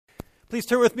Please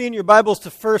turn with me in your Bibles to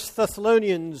 1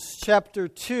 Thessalonians chapter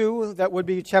 2. That would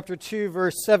be chapter 2,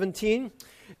 verse 17.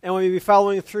 And we'll be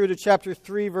following through to chapter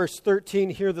 3, verse 13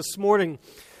 here this morning.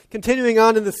 Continuing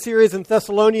on in the series in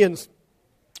Thessalonians,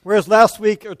 whereas last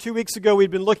week or 2 weeks ago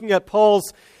we'd been looking at how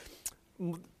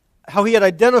he had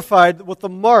identified what the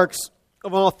marks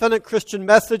of an authentic Christian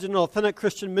message and an authentic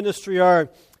Christian ministry are.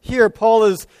 Here, Paul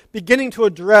is beginning to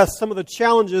address some of the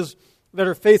challenges that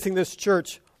are facing this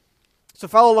church. So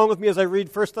follow along with me as I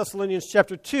read 1 Thessalonians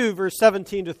chapter 2, verse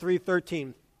 17 to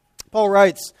 3:13. Paul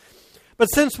writes, "But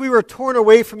since we were torn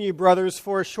away from you, brothers,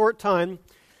 for a short time,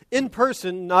 in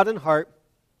person, not in heart,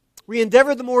 we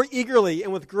endeavored the more eagerly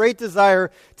and with great desire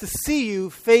to see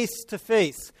you face to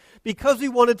face, because we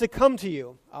wanted to come to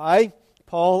you. I,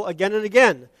 Paul, again and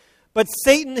again. But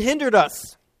Satan hindered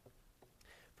us.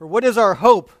 For what is our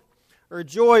hope, or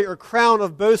joy, or crown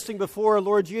of boasting before our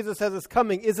Lord Jesus at his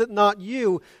coming? Is it not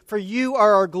you? For you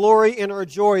are our glory and our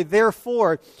joy.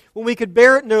 Therefore, when we could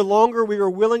bear it no longer, we were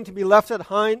willing to be left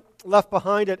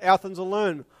behind at Athens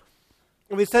alone.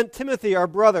 And we sent Timothy, our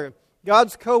brother,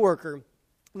 God's co-worker,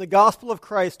 in the gospel of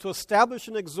Christ, to establish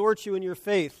and exhort you in your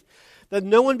faith, that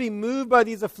no one be moved by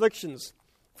these afflictions.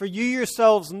 For you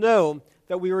yourselves know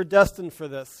that we were destined for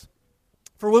this.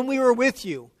 For when we were with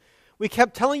you, we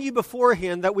kept telling you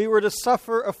beforehand that we were to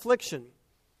suffer affliction,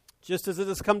 just as it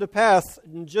has come to pass,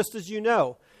 and just as you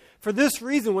know. For this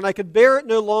reason, when I could bear it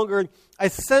no longer, I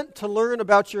sent to learn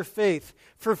about your faith,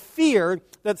 for fear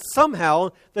that somehow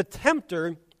the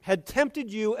tempter had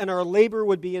tempted you and our labor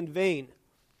would be in vain.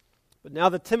 But now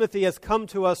that Timothy has come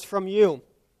to us from you,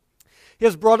 he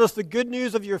has brought us the good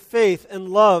news of your faith and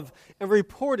love, and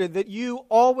reported that you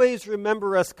always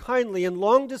remember us kindly and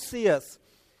long to see us,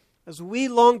 as we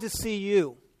long to see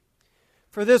you.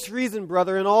 For this reason,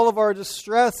 brother, in all of our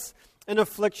distress and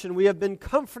affliction, we have been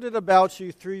comforted about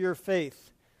you through your faith.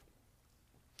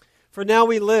 For now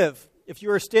we live, if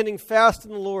you are standing fast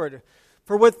in the Lord.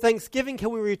 For with thanksgiving can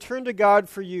we return to God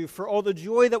for you, for all the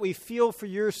joy that we feel for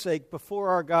your sake before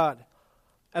our God,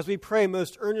 as we pray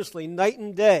most earnestly night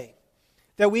and day,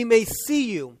 that we may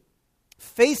see you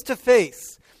face to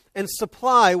face and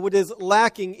supply what is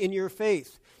lacking in your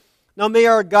faith. Now may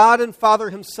our God and Father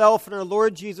himself and our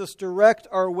Lord Jesus direct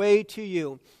our way to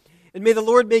you. And may the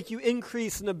Lord make you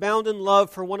increase and abound in love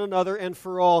for one another and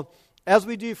for all, as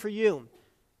we do for you,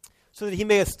 so that he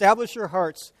may establish your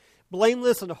hearts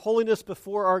blameless in holiness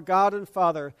before our God and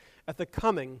Father at the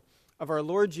coming of our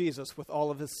Lord Jesus with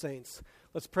all of his saints."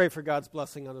 Let's pray for God's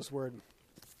blessing on his word.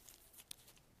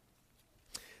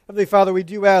 Heavenly Father, we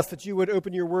do ask that you would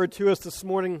open your word to us this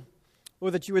morning,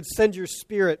 Lord, that you would send your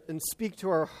Spirit and speak to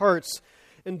our hearts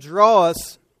and draw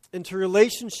us into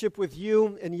relationship with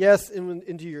you and, yes,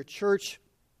 into your church.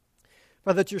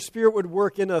 Father, that your Spirit would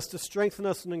work in us to strengthen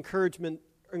us and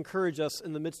encourage us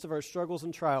in the midst of our struggles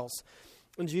and trials.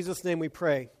 In Jesus' name we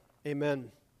pray.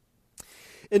 Amen.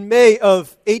 In May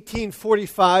of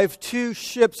 1845, two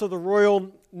ships of the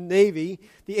Royal Navy,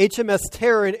 the HMS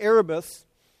Terror and Erebus,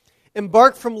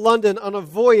 embarked from London on a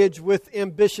voyage with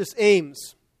ambitious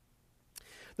aims.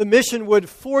 The mission would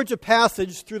forge a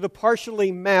passage through the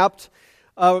partially mapped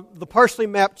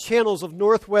channels of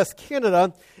northwest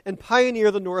Canada and pioneer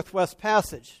the Northwest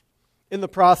Passage. In the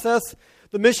process,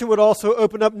 the mission would also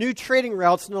open up new trading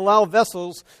routes and allow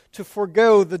vessels to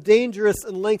forego the dangerous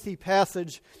and lengthy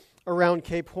passage around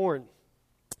Cape Horn.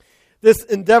 This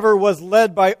endeavor was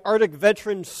led by Arctic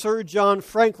veteran Sir John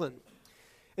Franklin,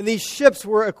 and these ships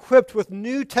were equipped with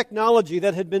new technology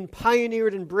that had been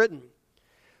pioneered in Britain.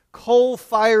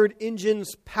 Coal-fired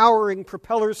engines powering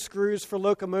propeller screws for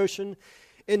locomotion,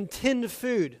 and tinned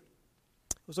food.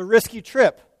 It was a risky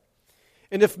trip.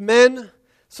 And if men,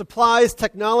 supplies,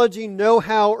 technology,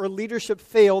 know-how, or leadership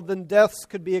failed, then deaths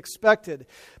could be expected.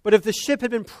 But if the ship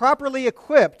had been properly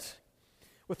equipped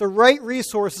with the right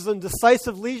resources and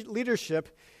decisive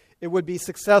leadership, it would be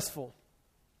successful.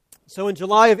 So in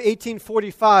July of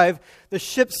 1845, the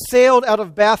ship sailed out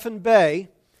of Baffin Bay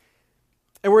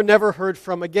and were never heard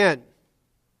from again.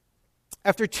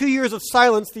 After 2 years of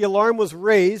silence, the alarm was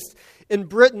raised in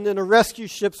Britain and rescue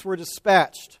ships were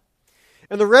dispatched.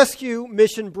 And the rescue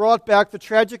mission brought back the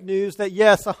tragic news that,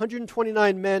 yes,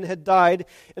 129 men had died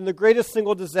in the greatest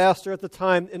single disaster at the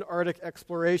time in Arctic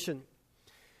exploration.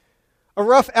 A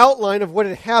rough outline of what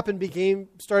had happened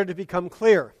started to become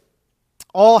clear.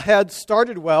 All had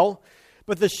started well,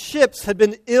 but the ships had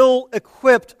been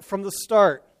ill-equipped from the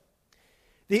start.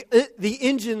 The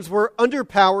engines were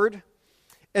underpowered,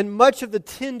 and much of the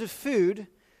tinned food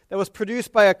that was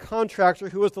produced by a contractor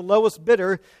who was the lowest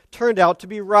bidder turned out to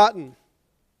be rotten.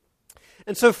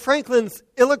 And so Franklin's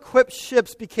ill-equipped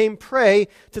ships became prey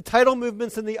to tidal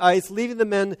movements in the ice, leaving the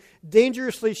men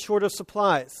dangerously short of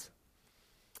supplies.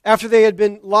 After they had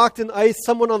been locked in ice,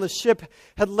 someone on the ship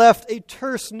had left a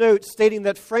terse note stating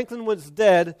that Franklin was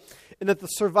dead and that the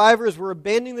survivors were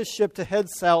abandoning the ship to head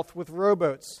south with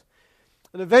rowboats.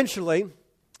 And eventually,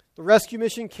 the rescue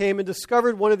mission came and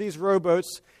discovered one of these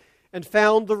rowboats and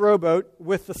found the rowboat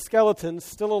with the skeleton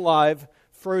still alive,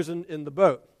 frozen in the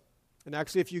boat. And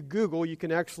actually, if you Google, you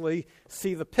can actually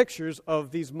see the pictures of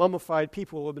these mummified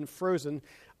people who have been frozen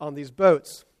on these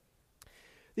boats.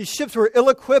 These ships were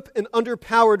ill-equipped and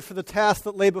underpowered for the task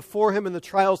that lay before him and the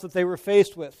trials that they were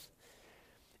faced with.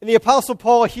 And the Apostle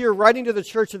Paul here, writing to the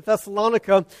church in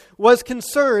Thessalonica, was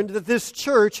concerned that this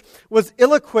church was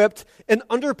ill-equipped and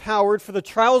underpowered for the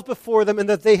trials before them and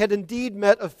that they had indeed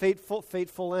met a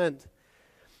fateful end.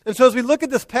 And so as we look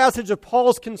at this passage of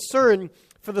Paul's concern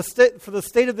for the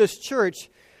state of this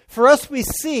church, for us we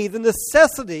see the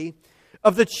necessity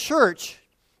of the church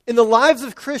in the lives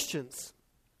of Christians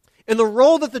and the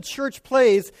role that the church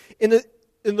plays in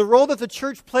the role that the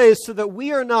church plays so that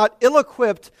we are not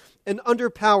ill-equipped and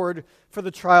underpowered for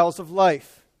the trials of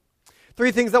life.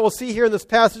 Three things that we'll see here in this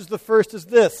passage. The first is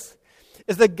this,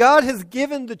 is that God has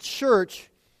given the church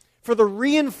for the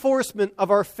reinforcement of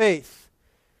our faith.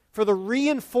 For the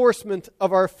reinforcement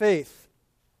of our faith.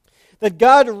 That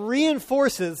God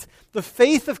reinforces the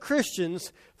faith of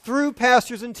Christians through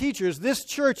pastors and teachers. This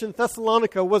church in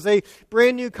Thessalonica was a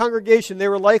brand new congregation. They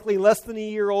were likely less than a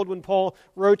year old when Paul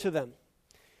wrote to them.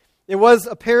 It was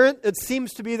apparent, it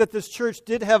seems to be, that this church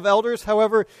did have elders.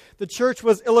 However, the church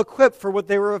was ill-equipped for what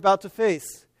they were about to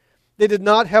face. They did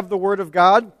not have the Word of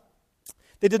God.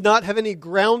 They did not have any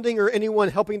grounding or anyone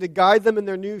helping to guide them in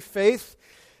their new faith.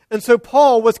 And so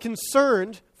Paul was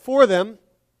concerned for them,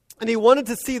 and he wanted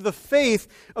to see the faith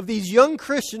of these young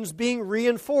Christians being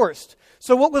reinforced.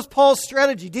 So what was Paul's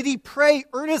strategy? Did he pray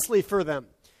earnestly for them?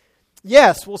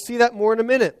 Yes, we'll see that more in a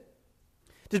minute.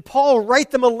 Did Paul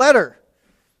write them a letter?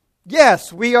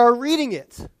 Yes, we are reading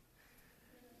it.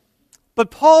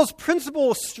 But Paul's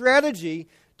principal strategy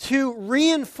to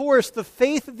reinforce the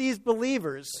faith of these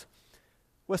believers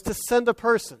was to send a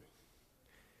person.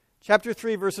 Chapter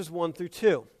 3, verses 1 through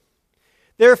 2.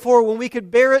 Therefore, when we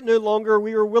could bear it no longer,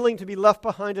 we were willing to be left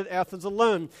behind at Athens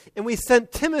alone. And we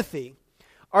sent Timothy,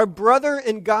 our brother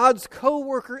and God's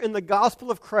co-worker in the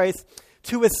gospel of Christ,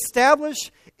 to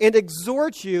establish and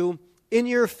exhort you in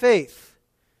your faith.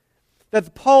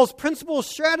 That Paul's principal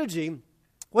strategy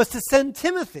was to send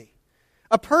Timothy,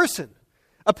 a person,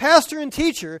 a pastor and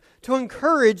teacher, to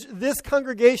encourage this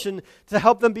congregation to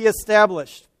help them be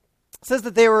established. It says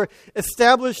that they were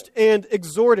established and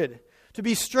exhorted, to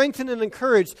be strengthened and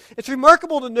encouraged. It's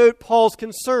remarkable to note Paul's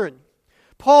concern.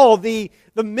 Paul, the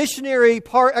missionary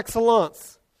par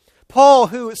excellence. Paul,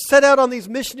 who set out on these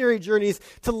missionary journeys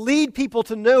to lead people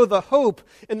to know the hope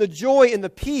and the joy and the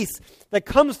peace that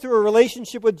comes through a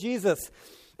relationship with Jesus.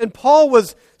 And Paul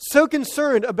was so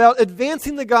concerned about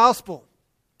advancing the gospel,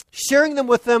 sharing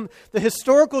with them the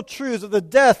historical truths of the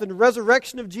death and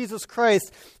resurrection of Jesus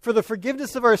Christ for the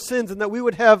forgiveness of our sins, and that we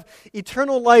would have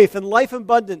eternal life and life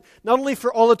abundant, not only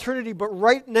for all eternity, but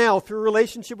right now through a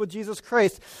relationship with Jesus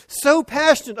Christ. So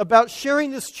passionate about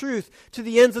sharing this truth to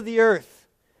the ends of the earth.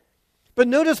 But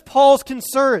notice Paul's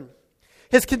concern.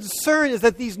 His concern is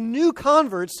that these new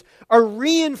converts are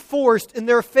reinforced in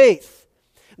their faith.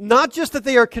 Not just that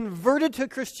they are converted to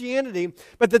Christianity,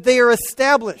 but that they are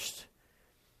established.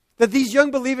 That these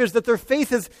young believers, that their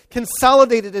faith is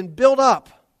consolidated and built up.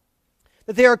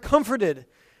 That they are comforted.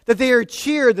 That they are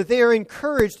cheered. That they are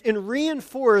encouraged and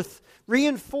reinforced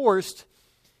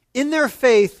in their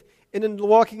faith and in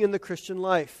walking in the Christian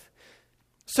life.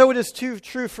 So it is too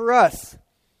true for us.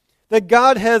 That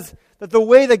the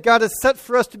way that God has set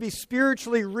for us to be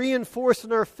spiritually reinforced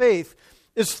in our faith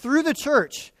is through the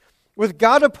church, with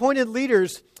God-appointed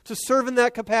leaders to serve in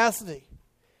that capacity.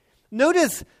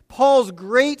 Notice Paul's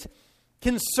great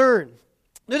concern.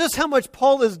 Notice how much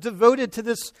Paul is devoted to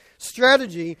this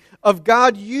strategy of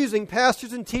God using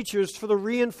pastors and teachers for the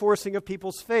reinforcing of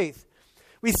people's faith.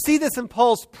 We see this in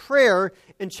Paul's prayer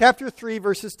in chapter 3,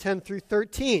 verses 10 through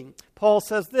 13. Paul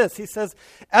says this, he says,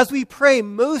 "As we pray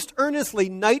most earnestly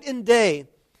night and day,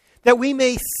 that we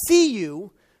may see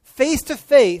you face to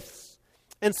face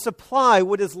and supply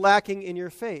what is lacking in your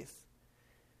faith.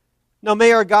 Now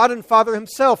may our God and Father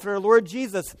himself and our Lord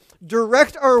Jesus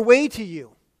direct our way to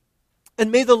you. And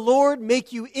may the Lord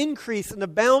make you increase and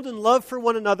abound in love for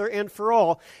one another and for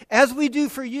all, as we do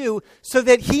for you, so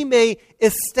that he may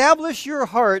establish your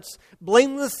hearts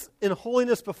blameless in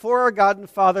holiness before our God and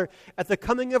Father at the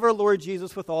coming of our Lord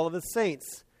Jesus with all of his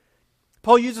saints."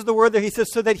 Paul uses the word there, he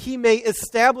says, so that he may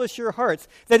establish your hearts.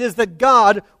 That is, that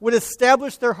God would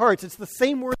establish their hearts. It's the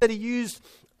same word that he used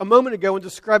a moment ago in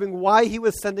describing why he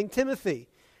was sending Timothy.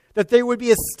 That they would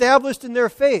be established in their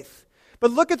faith.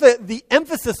 But look at the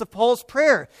emphasis of Paul's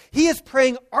prayer. He is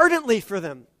praying ardently for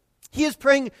them. He is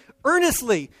praying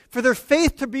earnestly for their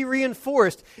faith to be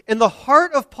reinforced. And the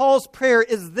heart of Paul's prayer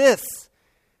is this.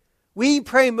 We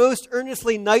pray most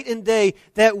earnestly night and day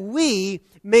that we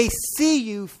may see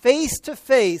you face to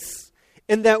face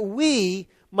and that we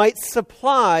might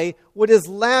supply what is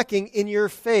lacking in your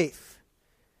faith.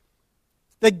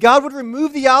 That God would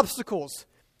remove the obstacles.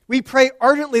 We pray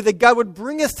ardently that God would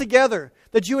bring us together,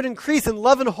 that you would increase in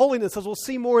love and holiness, as we'll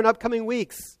see more in upcoming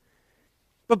weeks.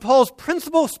 But Paul's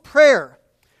principal prayer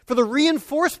for the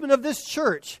reinforcement of this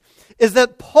church is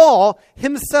that Paul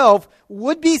himself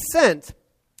would be sent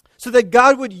so that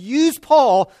God would use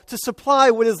Paul to supply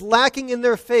what is lacking in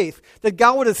their faith, that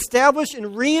God would establish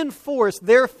and reinforce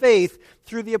their faith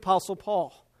through the Apostle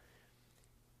Paul.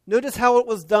 Notice how it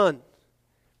was done.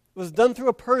 It was done through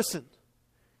a person.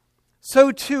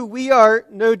 So too, we are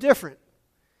no different.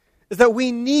 Is that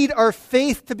we need our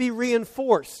faith to be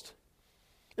reinforced.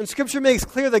 And Scripture makes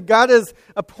clear that God has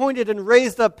appointed and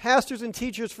raised up pastors and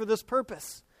teachers for this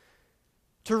purpose.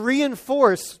 To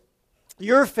reinforce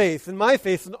your faith and my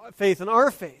faith and our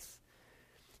faith.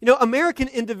 You know, American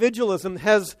individualism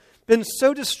has been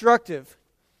so destructive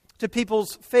to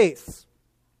people's faiths.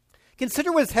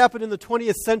 Consider what has happened in the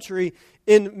 20th century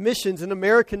in missions, in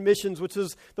American missions, which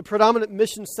is the predominant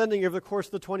mission sending over the course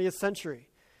of the 20th century.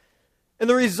 And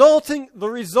the result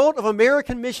of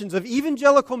American missions, of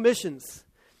evangelical missions,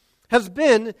 has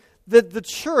been that the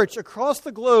church across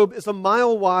the globe is a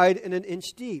mile wide and an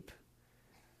inch deep.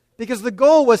 Because the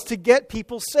goal was to get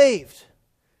people saved.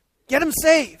 Get them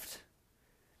saved.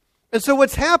 And so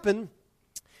what's happened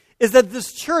is that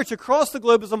this church across the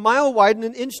globe is a mile wide and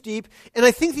an inch deep. And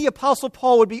I think the Apostle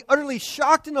Paul would be utterly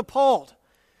shocked and appalled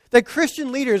that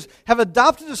Christian leaders have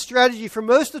adopted a strategy for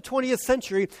most of the 20th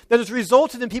century that has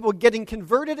resulted in people getting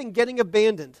converted and getting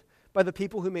abandoned by the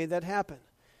people who made that happen.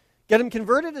 Get them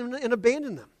converted and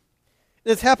abandon them.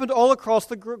 And it's happened all across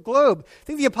the globe. I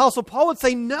think the Apostle Paul would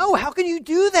say, no, how can you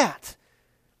do that?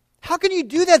 How can you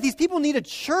do that? These people need a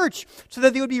church so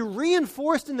that they would be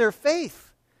reinforced in their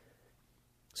faith.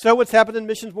 So what's happened in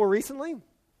missions more recently?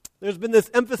 There's been this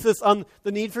emphasis on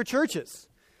the need for churches.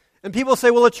 And people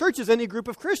say, well, a church is any group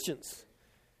of Christians.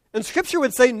 And Scripture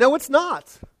would say, no, it's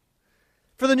not.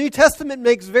 For the New Testament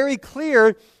makes very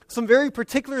clear some very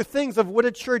particular things of what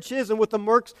a church is and what the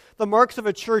marks of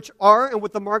a church are and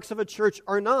what the marks of a church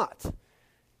are not. And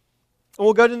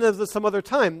we'll go into this some other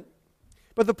time.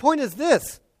 But the point is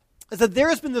this, is that there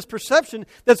has been this perception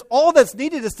that all that's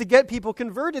needed is to get people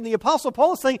converted. And the Apostle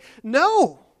Paul is saying,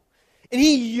 no. And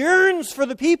he yearns for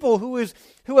the people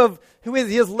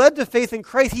he has led to faith in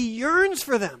Christ. He yearns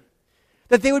for them,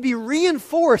 that they would be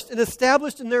reinforced and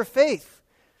established in their faith.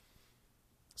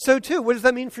 So too, what does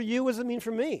that mean for you? What does it mean for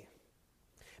me?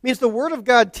 It means the Word of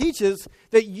God teaches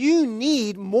that you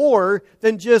need more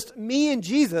than just me and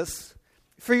Jesus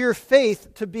for your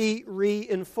faith to be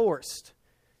reinforced.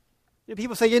 You know,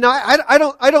 people say, I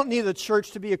don't need the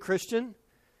church to be a Christian.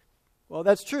 Well,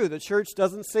 that's true. The church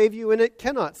doesn't save you and it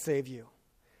cannot save you.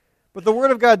 But the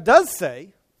Word of God does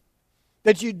say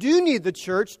that you do need the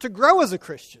church to grow as a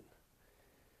Christian.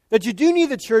 That you do need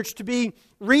the church to be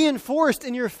reinforced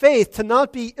in your faith, to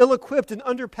not be ill-equipped and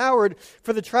underpowered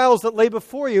for the trials that lay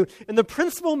before you. And the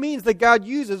principal means that God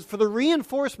uses for the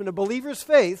reinforcement of believers'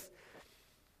 faith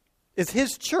is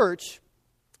His church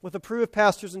with approved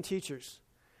pastors and teachers,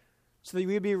 so that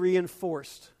we be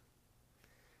reinforced.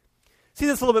 See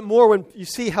this a little bit more when you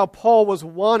see how Paul was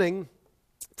wanting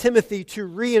Timothy to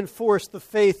reinforce the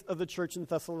faith of the church in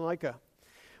Thessalonica.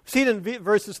 We see it in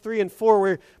verses 3 and 4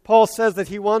 where Paul says that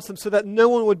he wants them so that no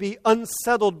one would be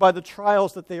unsettled by the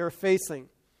trials that they are facing.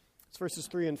 It's verses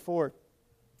 3 and 4.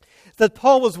 That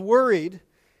Paul was worried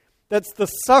that the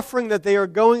suffering that they are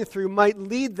going through might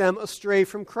lead them astray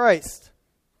from Christ.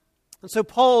 And so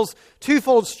Paul's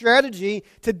twofold strategy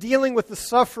to dealing with the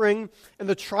suffering and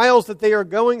the trials that they are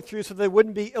going through so they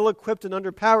wouldn't be ill-equipped and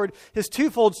underpowered, his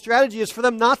twofold strategy is for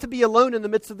them not to be alone in the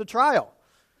midst of the trial.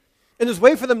 And his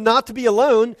way for them not to be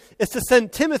alone is to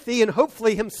send Timothy and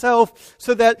hopefully himself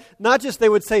so that not just they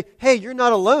would say, hey, you're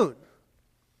not alone,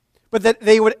 but that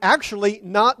they would actually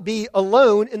not be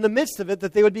alone in the midst of it,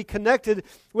 that they would be connected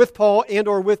with Paul and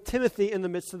or with Timothy in the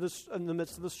midst of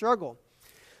the struggle.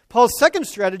 Paul's second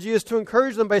strategy is to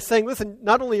encourage them by saying, listen,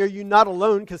 not only are you not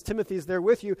alone because Timothy is there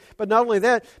with you, but not only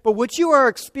that, but what you are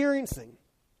experiencing,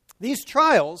 these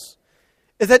trials,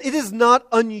 is that it is not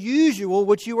unusual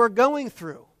what you are going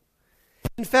through.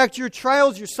 In fact, your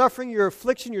trials, your suffering, your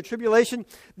affliction, your tribulation,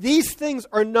 these things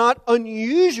are not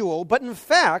unusual, but in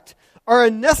fact are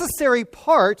a necessary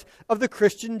part of the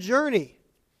Christian journey.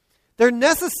 They're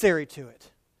necessary to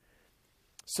it.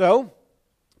 So,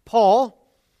 Paul,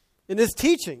 in his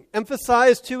teaching,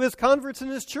 emphasized to his converts in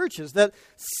his churches that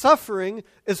suffering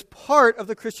is part of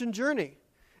the Christian journey.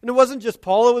 And it wasn't just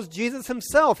Paul, it was Jesus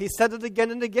himself. He said it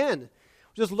again and again.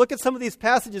 Just look at some of these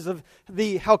passages of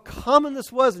how common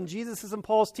this was in Jesus' and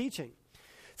Paul's teaching.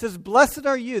 It says, "Blessed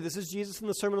are you," this is Jesus in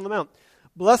the Sermon on the Mount,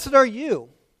 "blessed are you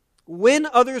when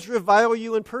others revile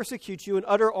you and persecute you and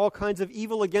utter all kinds of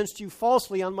evil against you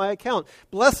falsely on my account."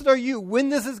 Blessed are you when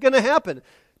this is going to happen.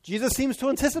 Jesus seems to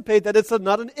anticipate that it's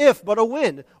not an if, but a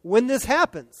when this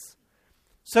happens.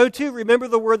 So too, remember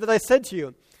the word that I said to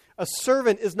you, a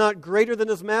servant is not greater than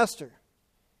his master.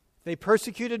 They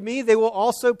persecuted me, they will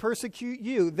also persecute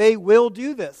you. They will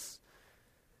do this.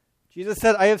 Jesus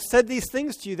said, "I have said these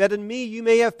things to you, that in me you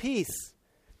may have peace.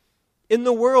 In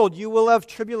the world you will have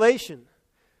tribulation.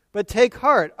 But take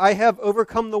heart, I have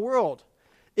overcome the world.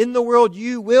 In the world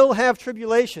you will have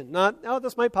tribulation." Not, "Oh,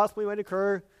 this might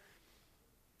occur.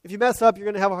 If you mess up, you're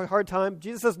going to have a hard time."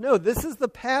 Jesus says, no, this is the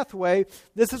pathway.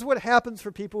 This is what happens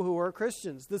for people who are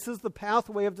Christians. This is the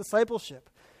pathway of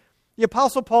discipleship. The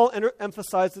Apostle Paul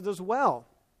emphasized it as well.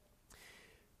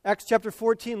 Acts chapter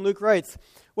 14, Luke writes,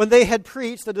 "When they had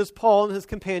preached," that is Paul and his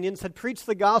companions, "had preached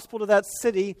the gospel to that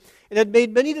city and had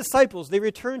made many disciples, they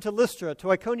returned to Lystra,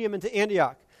 to Iconium, and to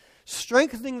Antioch,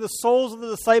 strengthening the souls of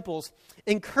the disciples,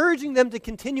 encouraging them to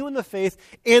continue in the faith,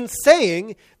 and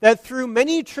saying that through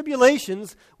many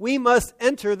tribulations we must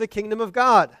enter the kingdom of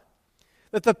God."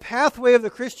 That the pathway of the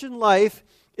Christian life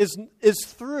is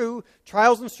through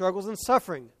trials and struggles and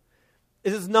suffering.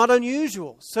 It is not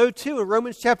unusual. So too, in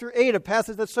Romans chapter 8, a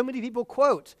passage that so many people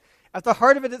quote, at the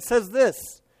heart of it, it says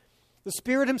this, "The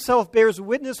Spirit himself bears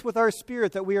witness with our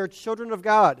spirit that we are children of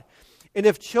God. And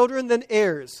if children, then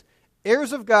heirs,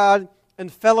 heirs of God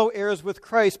and fellow heirs with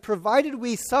Christ, provided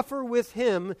we suffer with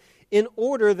him in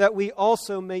order that we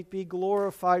also may be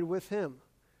glorified with him."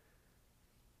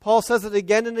 Paul says it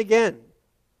again and again.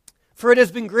 "For it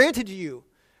has been granted to you,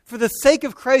 for the sake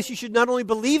of Christ, you should not only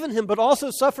believe in him, but also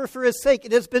suffer for his sake.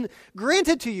 It has been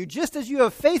granted to you, just as you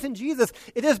have faith in Jesus,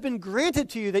 it has been granted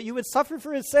to you that you would suffer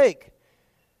for his sake.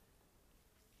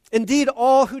 Indeed,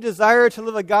 all who desire to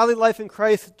live a godly life in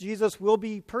Christ Jesus will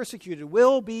be persecuted.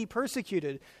 While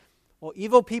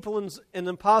evil people and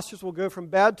impostors will go from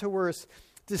bad to worse,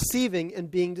 deceiving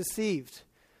and being deceived."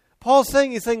 Paul's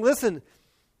saying, listen,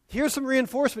 here's some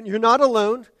reinforcement. You're not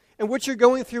alone, and what you're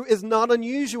going through is not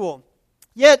unusual.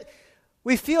 Yet,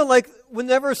 we feel like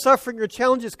whenever suffering or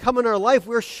challenges come in our life,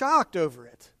 we're shocked over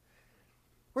it.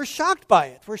 We're shocked by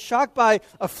it. We're shocked by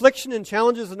affliction and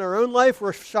challenges in our own life.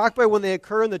 We're shocked by when they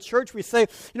occur in the church. We say,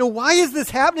 why is this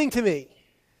happening to me?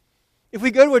 If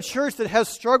we go to a church that has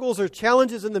struggles or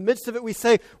challenges in the midst of it, we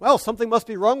say, well, something must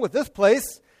be wrong with this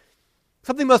place.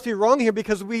 Something must be wrong here,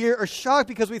 because we are shocked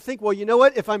because we think, well, you know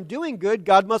what? If I'm doing good,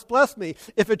 God must bless me.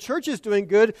 If a church is doing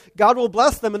good, God will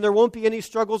bless them and there won't be any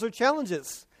struggles or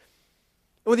challenges.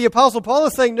 And what the Apostle Paul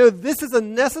is saying, no, this is a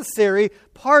necessary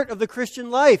part of the Christian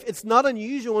life. It's not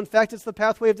unusual. In fact, it's the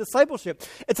pathway of discipleship.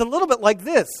 It's a little bit like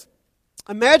this.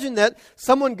 Imagine that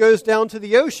someone goes down to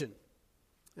the ocean.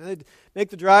 They make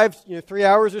the drive, 3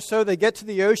 hours or so. They get to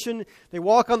the ocean. They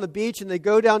walk on the beach and they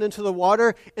go down into the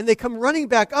water and they come running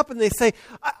back up and they say,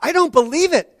 I don't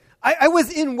believe it. I was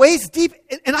in waist deep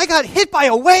and I got hit by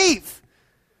a wave.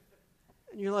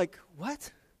 And you're like,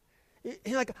 what? And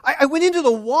you're like, I went into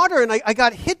the water and I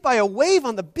got hit by a wave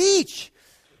on the beach.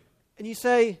 And you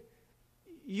say,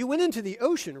 you went into the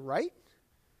ocean, right?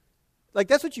 Like,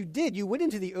 that's what you did. You went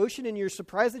into the ocean and you're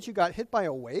surprised that you got hit by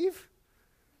a wave?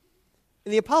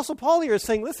 And the Apostle Paul here is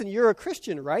saying, listen, you're a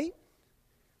Christian, right?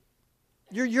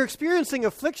 You're experiencing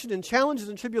affliction and challenges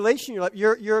and tribulation in your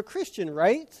life. You're a Christian,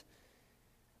 right?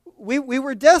 We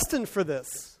were destined for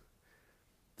this.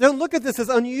 Don't look at this as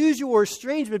unusual or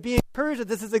strange, but be encouraged that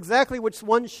this is exactly what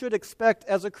one should expect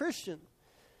as a Christian.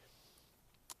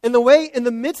 In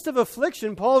the midst of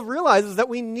affliction, Paul realizes that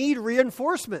we need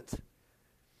reinforcement.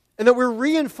 And that we're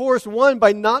reinforced, one,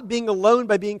 by not being alone,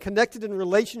 by being connected in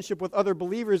relationship with other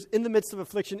believers in the midst of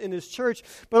affliction in his church,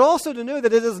 but also to know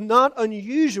that it is not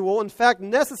unusual, in fact,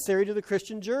 necessary to the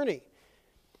Christian journey.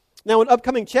 Now, in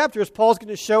upcoming chapters, Paul's going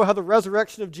to show how the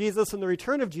resurrection of Jesus and the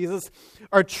return of Jesus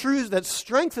are truths that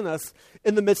strengthen us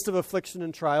in the midst of affliction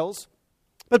and trials.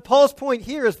 But Paul's point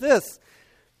here is this,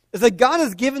 is that God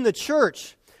has given the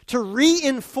church to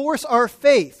reinforce our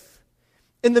faith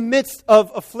in the midst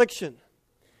of affliction.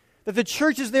 That the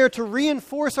church is there to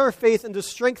reinforce our faith and to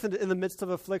strengthen it in the midst of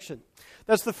affliction.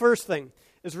 That's the first thing,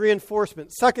 is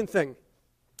reinforcement. Second thing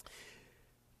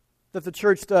that the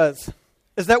church does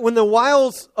is that when the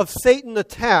wiles of Satan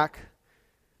attack,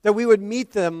 that we would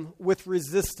meet them with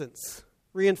resistance.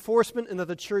 Reinforcement, and that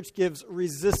the church gives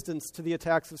resistance to the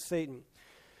attacks of Satan.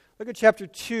 Look at chapter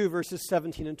 2, verses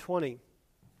 17 and 20.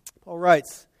 Paul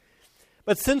writes,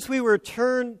 "But since we were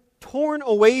torn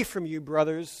away from you,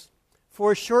 brothers,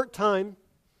 for a short time,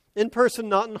 in person,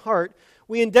 not in heart,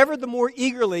 we endeavored the more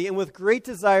eagerly and with great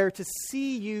desire to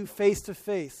see you face to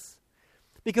face.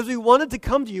 Because we wanted to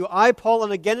come to you, I, Paul,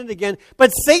 and again, but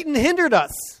Satan hindered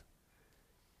us.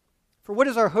 For what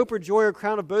is our hope or joy or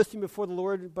crown of boasting before the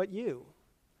Lord but you?"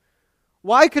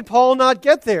 Why could Paul not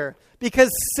get there? Because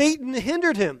Satan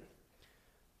hindered him.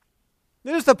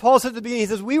 Notice that Paul said at the beginning, he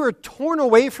says, we were torn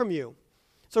away from you.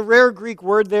 It's a rare Greek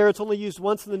word there. It's only used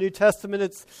once in the New Testament.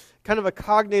 It's kind of a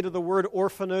cognate of the word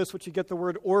orphanos, which you get the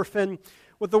word orphan.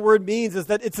 What the word means is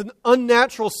that it's an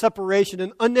unnatural separation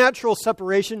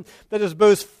that is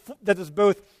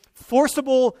both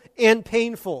forcible and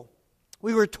painful.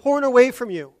 We were torn away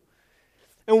from you.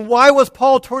 And why was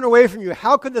Paul torn away from you?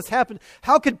 How could this happen?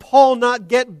 How could Paul not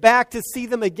get back to see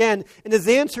them again? And his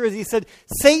answer is, he said,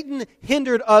 Satan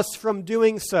hindered us from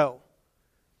doing so.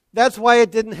 That's why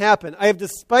it didn't happen.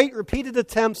 Despite repeated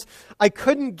attempts, I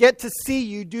couldn't get to see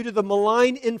you due to the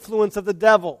malign influence of the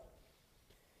devil.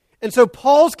 And so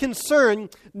Paul's concern,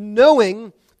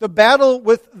 knowing the battle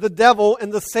with the devil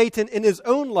and the Satan in his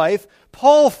own life,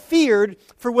 Paul feared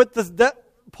for what the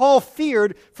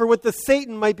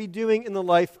Satan might be doing in the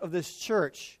life of this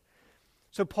church.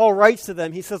 So Paul writes to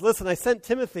them, he says, listen, I sent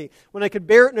Timothy. When I could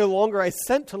bear it no longer, I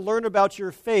sent to learn about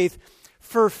your faith,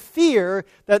 for fear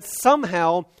that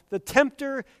somehow the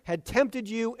tempter had tempted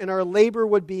you and our labor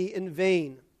would be in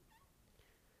vain.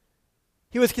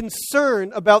 He was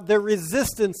concerned about their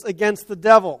resistance against the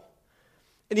devil.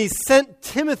 And he sent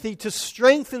Timothy to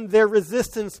strengthen their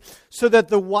resistance so that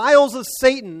the wiles of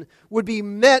Satan would be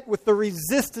met with the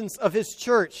resistance of his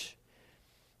church.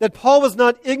 That Paul was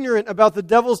not ignorant about the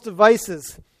devil's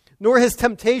devices, nor his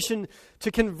temptation to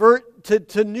convert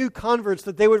to new converts,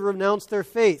 that they would renounce their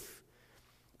faith.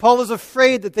 Paul is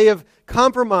afraid that they have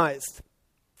compromised,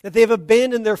 that they have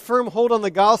abandoned their firm hold on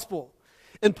the gospel.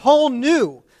 And Paul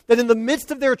knew that in the midst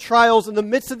of their trials, in the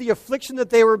midst of the affliction that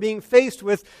they were being faced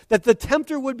with, that the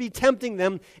tempter would be tempting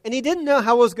them, and he didn't know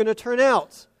how it was going to turn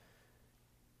out.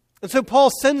 And so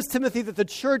Paul sends Timothy that the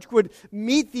church would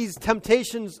meet these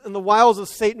temptations and the wiles of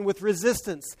Satan with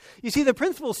resistance. You see, the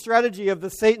principal strategy of the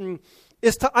Satan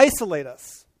is to isolate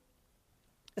us.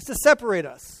 It's to separate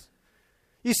us.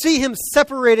 You see him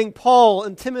separating Paul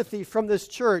and Timothy from this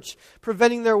church,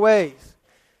 preventing their ways.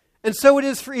 And so it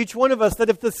is for each one of us that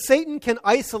if the Satan can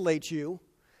isolate you,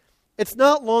 it's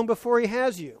not long before he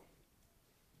has you.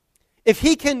 If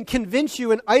he can convince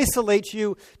you and isolate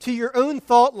you to your own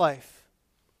thought life,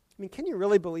 I mean, can you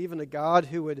really believe in a God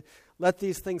who would let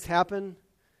these things happen?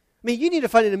 I mean, you need to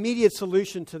find an immediate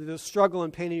solution to the struggle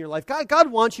and pain in your life.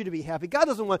 God wants you to be happy. God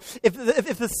doesn't want...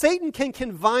 If the Satan can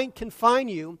confine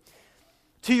you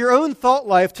to your own thought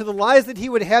life, to the lies that he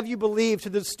would have you believe, to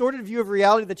the distorted view of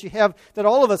reality that you have, that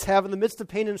all of us have in the midst of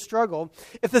pain and struggle,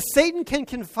 if the Satan can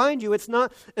confine you,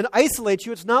 and isolate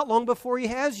you, it's not long before he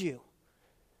has you.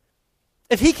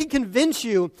 If he can convince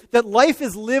you that life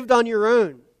is lived on your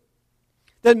own,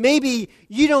 that maybe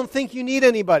you don't think you need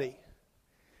anybody,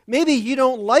 maybe you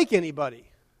don't like anybody,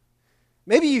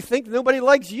 maybe you think nobody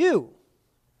likes you.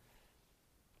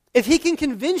 If he can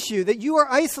convince you that you are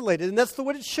isolated, and that's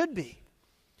what it should be,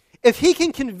 if he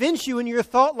can convince you in your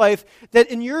thought life that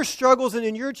in your struggles and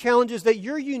in your challenges that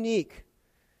you're unique,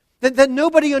 that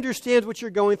nobody understands what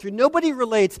you're going through, nobody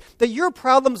relates, that your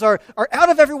problems are out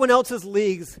of everyone else's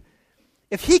leagues,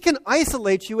 if he can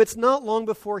isolate you, it's not long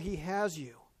before he has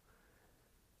you.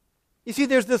 You see,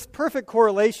 there's this perfect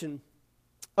correlation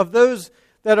of those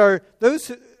that are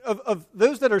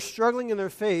struggling in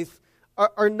their faith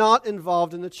are not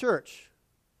involved in the church.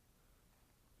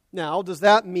 Now, does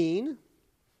that mean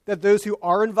that those who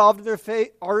are involved in their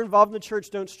faith, are involved in the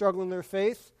church, don't struggle in their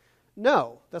faith?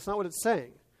 No, that's not what it's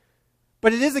saying.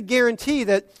 But it is a guarantee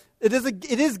that it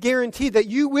is guaranteed that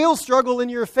you will struggle in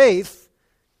your faith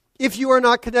if you are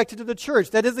not connected to the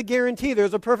church. That is a guarantee.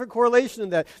 There's a perfect correlation in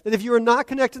that. That if you are not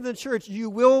connected to the church, you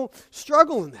will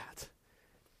struggle in that.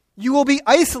 You will be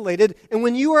isolated, and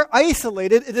when you are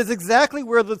isolated, it is exactly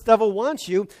where the devil wants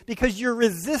you because your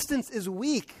resistance is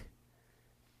weak.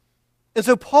 And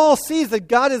so Paul sees that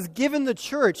God has given the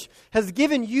church, has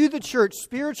given you, the church,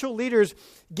 spiritual leaders,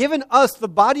 given us, the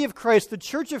body of Christ, the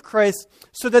church of Christ,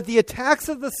 so that the attacks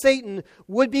of the Satan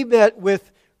would be met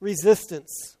with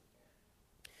resistance.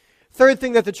 Third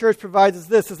thing that the church provides is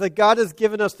this, is that God has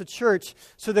given us the church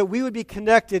so that we would be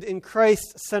connected in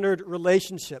Christ-centered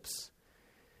relationships.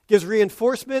 It gives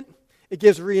reinforcement, it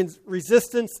gives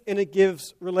resistance, and it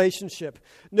gives relationship.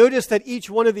 Notice that each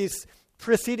one of these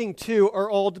preceding two are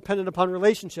all dependent upon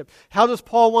relationship. How does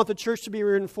Paul want the church to be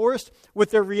reinforced?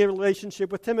 With their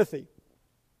relationship with Timothy,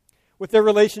 with their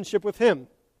relationship with him.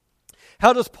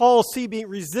 How does Paul see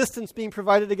resistance being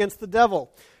provided against the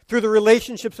devil? Through the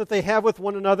relationships that they have with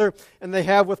one another and they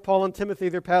have with Paul and Timothy,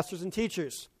 their pastors and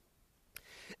teachers.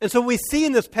 And so we see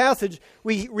in this passage,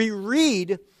 we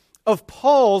read of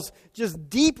Paul's just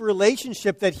deep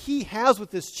relationship that he has with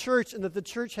this church and that the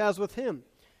church has with him.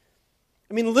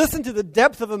 I mean, listen to the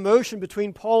depth of emotion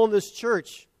between Paul and this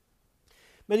church.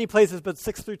 Many places, but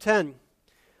 6 through 10.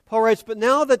 Paul writes, "But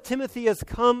now that Timothy has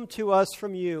come to us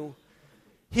from you,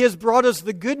 he has brought us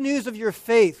the good news of your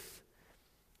faith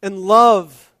and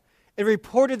love, and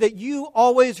reported that you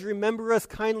always remember us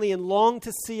kindly and long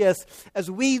to see us as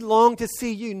we long to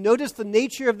see you." Notice the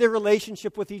nature of their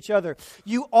relationship with each other.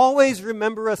 You always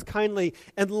remember us kindly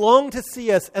and long to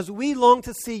see us as we long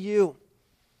to see you.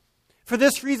 For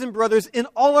this reason, brothers, in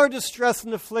all our distress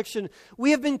and affliction,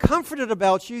 we have been comforted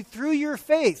about you through your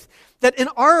faith, that in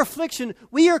our affliction,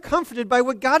 we are comforted by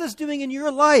what God is doing in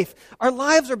your life. Our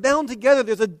lives are bound together.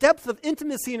 There's a depth of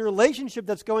intimacy and relationship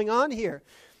that's going on here.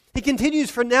 He continues,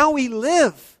 "For now we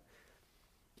live,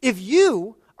 if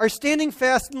you are standing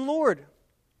fast in the Lord.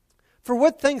 For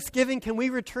what thanksgiving can we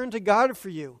return to God for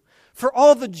you? For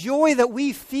all the joy that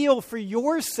we feel for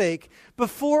your sake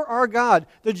before our God."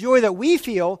 The joy that we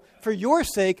feel for your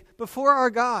sake before our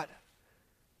God.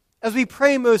 "As we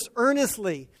pray most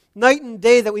earnestly, night and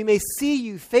day, that we may see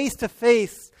you face to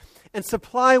face and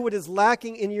supply what is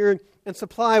lacking in your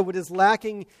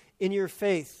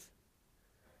faith."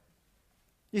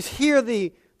 You hear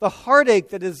the heartache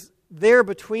that is there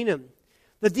between them,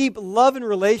 the deep love and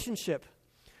relationship.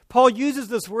 Paul uses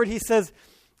this word, he says,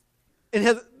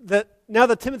 that now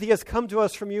that Timothy has come to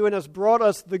us from you and has brought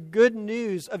us the good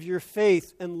news of your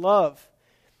faith and love.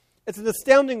 It's an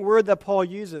astounding word that Paul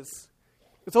uses.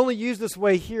 It's only used this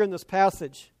way here in this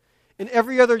passage. In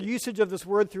every other usage of this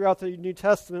word throughout the New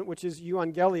Testament, which is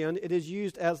euangelion, it is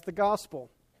used as the gospel.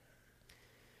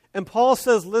 And Paul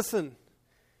says, listen,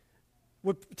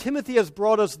 what Timothy has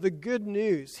brought us the good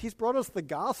news. He's brought us the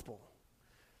gospel.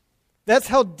 That's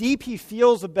how deep he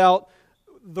feels about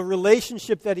the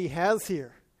relationship that he has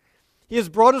here. He has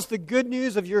brought us the good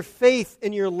news of your faith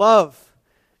and your love.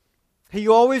 How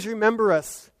you always remember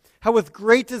us. How with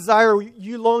great desire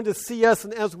you long to see us,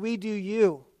 and as we do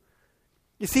you.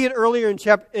 You see it earlier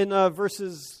in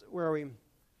verses, where are we?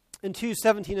 In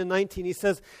 2:17 and 19, he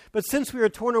says, "But since we are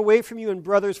torn away from you and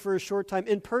brothers for a short time,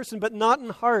 in person but not in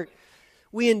heart,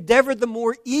 we endeavored the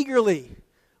more eagerly,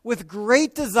 with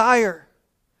great desire.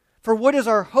 For what is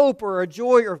our hope or our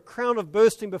joy or crown of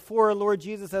boasting before our Lord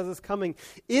Jesus as is coming?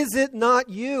 Is it not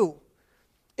you?"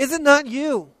 Is it not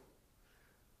you?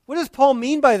 What does Paul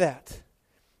mean by that?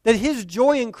 That his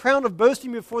joy and crown of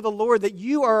boasting before the Lord, that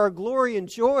you are our glory and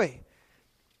joy.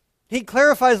 He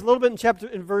clarifies a little bit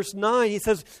in verse 9. He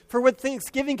says, "For what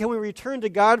thanksgiving can we return to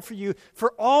God for you,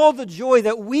 for all the joy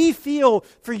that we feel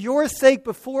for your sake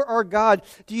before our God?"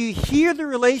 Do you hear the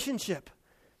relationship?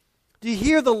 Do you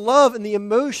hear the love and the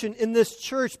emotion in this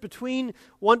church between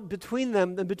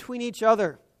them and between each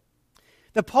other?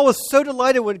 That Paul was so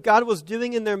delighted what God was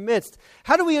doing in their midst.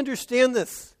 How do we understand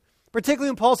this? Particularly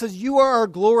when Paul says, "You are our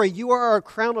glory, you are our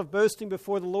crown of boasting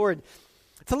before the Lord."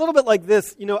 It's a little bit like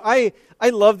this. You know, I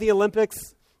love the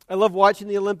Olympics. I love watching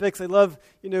the Olympics. I love,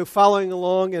 following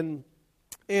along. And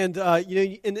in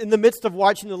the midst of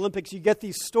watching the Olympics, you get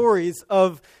these stories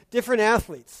of different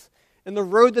athletes and the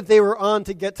road that they were on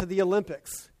to get to the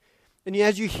Olympics. And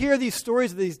as you hear these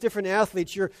stories of these different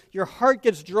athletes, your heart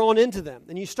gets drawn into them,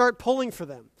 and you start pulling for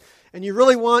them. And you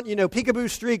really want, Peekaboo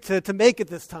Streak to make it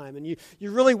this time. And you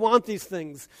really want these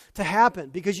things to happen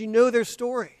because you know their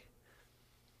story.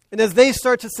 And as they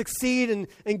start to succeed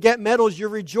and get medals, you're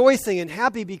rejoicing and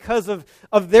happy because of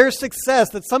their success,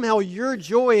 that somehow your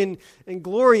joy and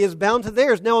glory is bound to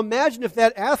theirs. Now imagine if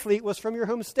that athlete was from your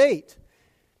home state,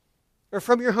 or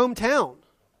from your hometown,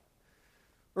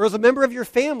 or as a member of your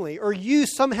family, or you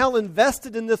somehow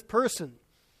invested in this person.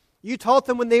 You taught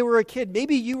them when they were a kid.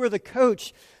 Maybe you were the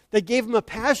coach that gave them a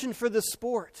passion for this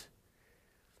sport.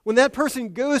 When that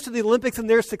person goes to the Olympics and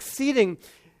they're succeeding,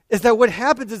 is that what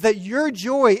happens is that your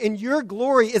joy and your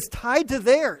glory is tied to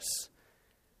theirs.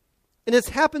 And it's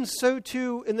happened so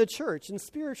too in the church and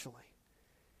spiritually.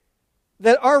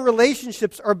 That our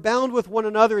relationships are bound with one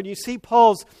another, and you see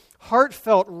Paul's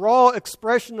heartfelt, raw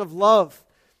expression of love,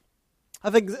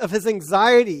 of his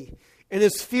anxiety and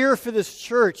his fear for this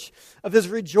church, of his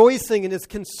rejoicing and his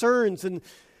concerns and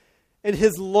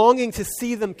his longing to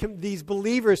see them, these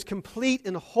believers, complete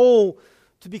and whole,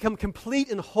 to become complete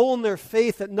and whole in their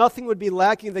faith, that nothing would be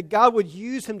lacking, that God would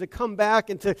use him to come back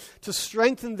and to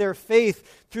strengthen their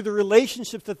faith through the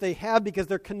relationships that they have because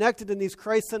they're connected in these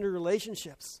Christ-centered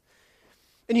relationships.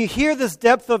 And you hear this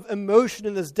depth of emotion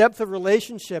and this depth of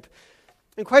relationship,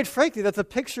 and quite frankly, that's a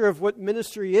picture of what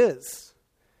ministry is.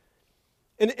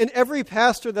 And every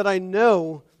pastor that I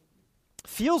know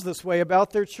feels this way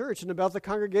about their church and about the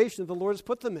congregation that the Lord has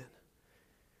put them in.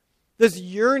 This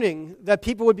yearning that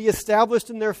people would be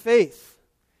established in their faith.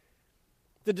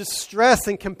 The distress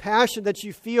and compassion that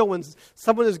you feel when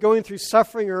someone is going through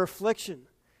suffering or affliction.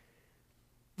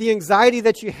 The anxiety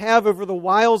that you have over the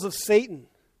wiles of Satan.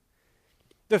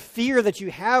 The fear that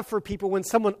you have for people when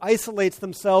someone isolates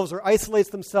themselves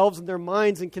in their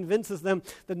minds and convinces them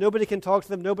that nobody can talk to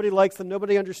them, nobody likes them,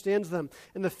 nobody understands them.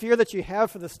 And the fear that you have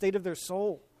for the state of their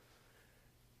soul.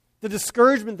 The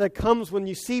discouragement that comes when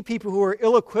you see people who are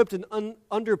ill-equipped and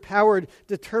underpowered,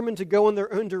 determined to go in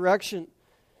their own direction.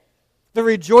 The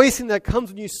rejoicing that comes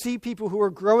when you see people who are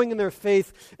growing in their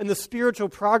faith and the spiritual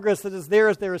progress that is there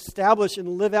as they're established and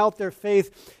live out their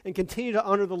faith and continue to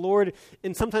honor the Lord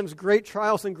in sometimes great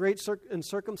trials and great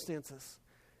circumstances.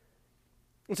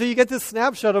 And so you get this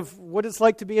snapshot of what it's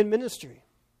like to be in ministry.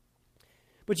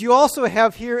 But you also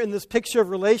have here in this picture of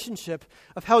relationship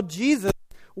of how Jesus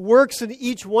works in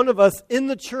each one of us in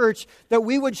the church that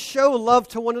we would show love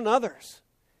to one another.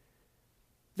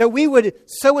 That we would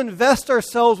so invest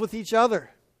ourselves with each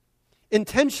other,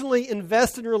 intentionally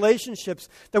invest in relationships,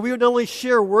 that we would not only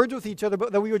share words with each other,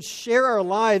 but that we would share our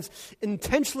lives,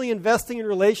 intentionally investing in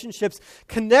relationships,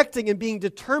 connecting and being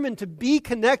determined to be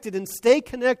connected and stay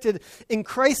connected in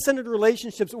Christ-centered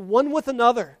relationships, one with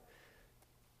another.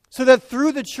 So that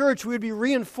through the church we would be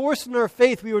reinforced in our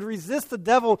faith, we would resist the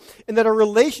devil, and that our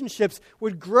relationships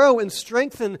would grow and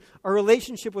strengthen our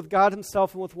relationship with God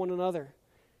himself and with one another.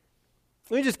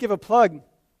 Let me just give a plug.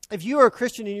 If you are a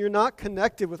Christian and you're not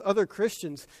connected with other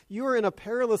Christians, you are in a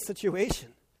perilous situation.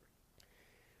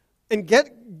 And get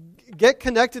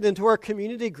connected into our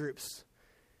community groups.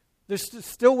 There's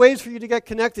still ways for you to get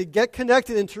connected. Get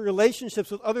connected into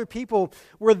relationships with other people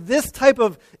where this type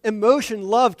of emotion,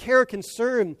 love, care,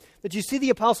 concern that you see the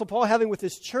Apostle Paul having with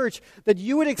his church, that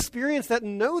you would experience that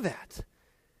and know that.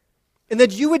 And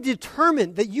that you would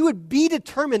be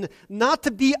determined not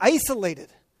to be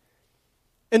isolated.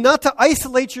 And not to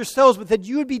isolate yourselves, but that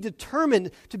you would be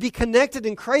determined to be connected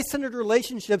in Christ-centered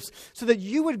relationships so that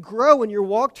you would grow in your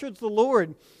walk towards the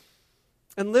Lord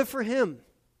and live for him.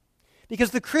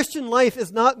 Because the Christian life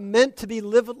is not meant to be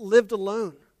lived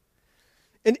alone.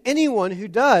 And any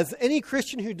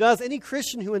Christian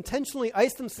who intentionally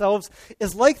isolates themselves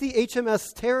is like the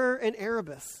HMS Terror and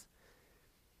Erebus.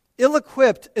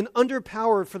 Ill-equipped and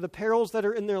underpowered for the perils that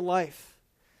are in their life.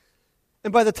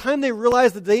 And by the time they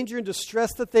realize the danger and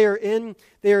distress that they are in,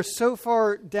 they are so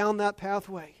far down that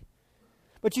pathway.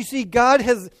 But you see, God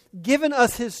has given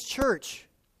us his church,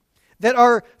 that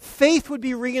our faith would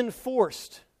be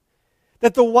reinforced,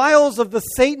 that the wiles of the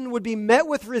Satan would be met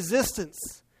with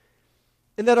resistance,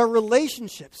 and that our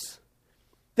relationships,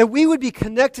 that we would be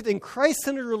connected in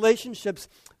Christ-centered relationships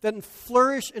that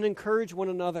flourish and encourage one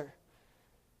another.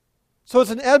 So it's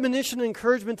an admonition and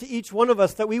encouragement to each one of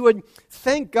us that we would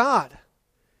thank God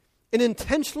and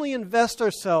intentionally invest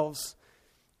ourselves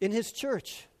in his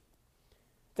church.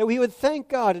 That we would thank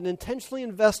God and intentionally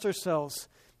invest ourselves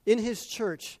in his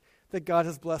church that God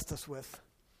has blessed us with.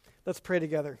 Let's pray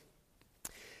together.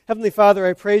 Heavenly Father,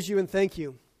 I praise you and thank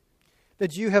you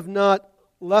that you have not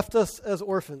left us as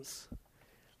orphans,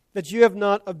 that you have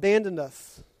not abandoned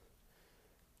us,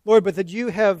 Lord, but that you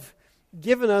have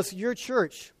given us your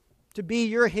church to be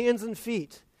your hands and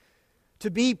feet, to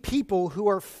be people who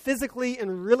are physically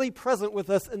and really present with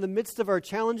us in the midst of our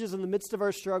challenges, in the midst of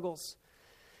our struggles.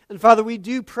 And Father, we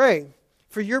do pray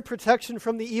for your protection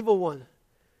from the evil one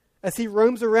as he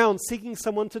roams around seeking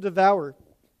someone to devour.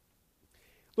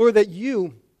 Lord, that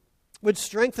you would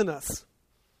strengthen us,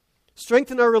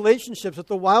 strengthen our relationships, that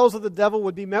the wiles of the devil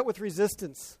would be met with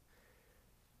resistance,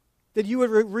 that you would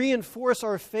reinforce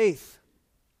our faith.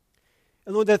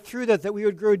 And Lord, that through that we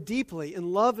would grow deeply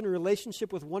in love and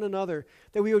relationship with one another,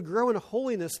 that we would grow in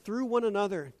holiness through one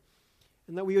another,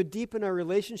 and that we would deepen our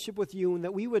relationship with you, and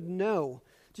that we would know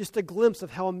just a glimpse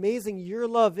of how amazing your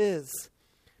love is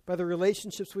by the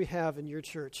relationships we have in your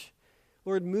church.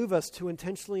 Lord, move us to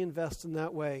intentionally invest in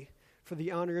that way for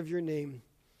the honor of your name,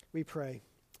 we pray.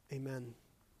 Amen.